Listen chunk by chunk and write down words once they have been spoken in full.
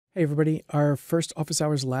Hey everybody, our first Office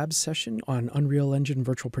Hours Labs session on Unreal Engine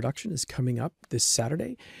virtual production is coming up this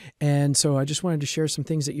Saturday. And so I just wanted to share some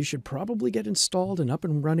things that you should probably get installed and up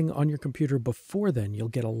and running on your computer before then. You'll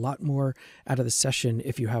get a lot more out of the session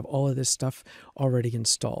if you have all of this stuff already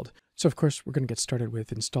installed. So of course, we're going to get started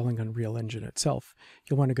with installing Unreal Engine itself.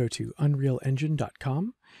 You'll want to go to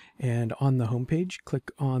unrealengine.com and on the homepage,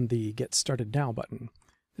 click on the Get Started Now button.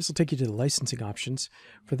 This will take you to the licensing options.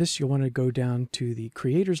 For this, you'll want to go down to the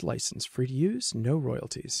Creator's License, free to use, no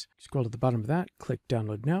royalties. Scroll to the bottom of that, click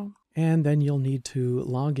Download Now, and then you'll need to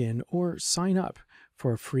log in or sign up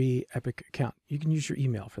for a free Epic account. You can use your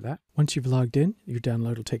email for that. Once you've logged in, your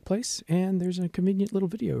download will take place, and there's a convenient little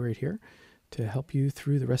video right here to help you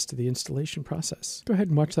through the rest of the installation process. Go ahead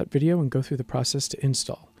and watch that video and go through the process to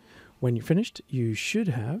install. When you're finished, you should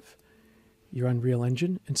have your Unreal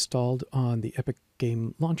Engine installed on the Epic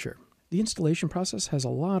Game Launcher. The installation process has a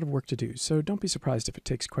lot of work to do, so don't be surprised if it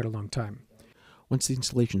takes quite a long time. Once the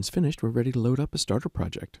installation is finished, we're ready to load up a starter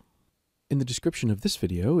project. In the description of this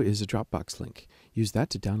video is a Dropbox link. Use that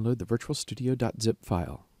to download the VirtualStudio.zip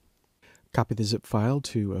file. Copy the zip file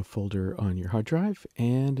to a folder on your hard drive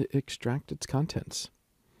and extract its contents.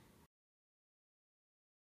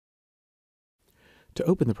 To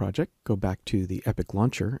open the project, go back to the Epic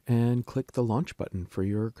Launcher and click the Launch button for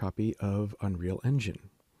your copy of Unreal Engine.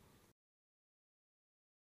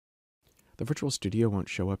 The Virtual Studio won't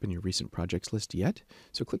show up in your recent projects list yet,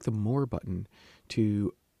 so click the More button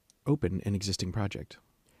to open an existing project.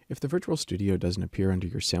 If the Virtual Studio doesn't appear under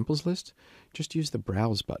your samples list, just use the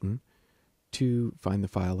Browse button to find the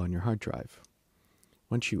file on your hard drive.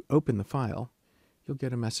 Once you open the file, you'll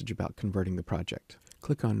get a message about converting the project.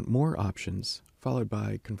 Click on More Options, followed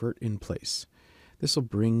by Convert in Place. This will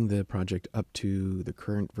bring the project up to the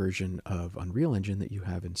current version of Unreal Engine that you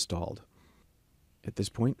have installed. At this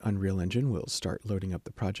point, Unreal Engine will start loading up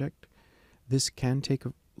the project. This can take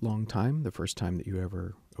a long time, the first time that you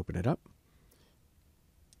ever open it up.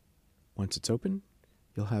 Once it's open,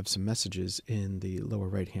 you'll have some messages in the lower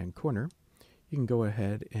right-hand corner. You can go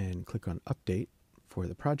ahead and click on Update for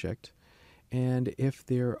the project. And if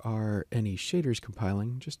there are any shaders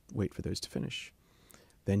compiling, just wait for those to finish.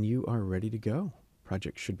 Then you are ready to go.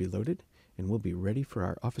 Project should be loaded, and we'll be ready for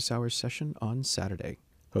our Office Hours session on Saturday.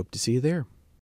 Hope to see you there.